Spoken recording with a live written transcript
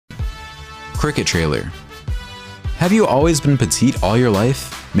Cricket trailer. Have you always been petite all your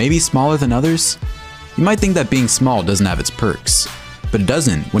life? Maybe smaller than others? You might think that being small doesn't have its perks, but it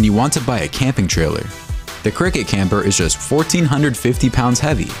doesn't when you want to buy a camping trailer. The Cricket Camper is just 1,450 pounds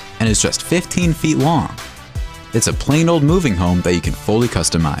heavy and is just 15 feet long. It's a plain old moving home that you can fully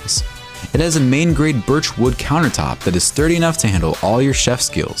customize. It has a main grade birch wood countertop that is sturdy enough to handle all your chef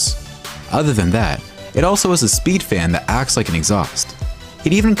skills. Other than that, it also has a speed fan that acts like an exhaust.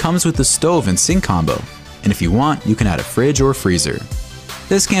 It even comes with a stove and sink combo, and if you want, you can add a fridge or freezer.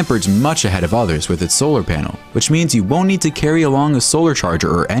 This camper is much ahead of others with its solar panel, which means you won't need to carry along a solar charger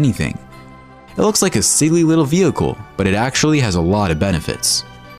or anything. It looks like a silly little vehicle, but it actually has a lot of benefits.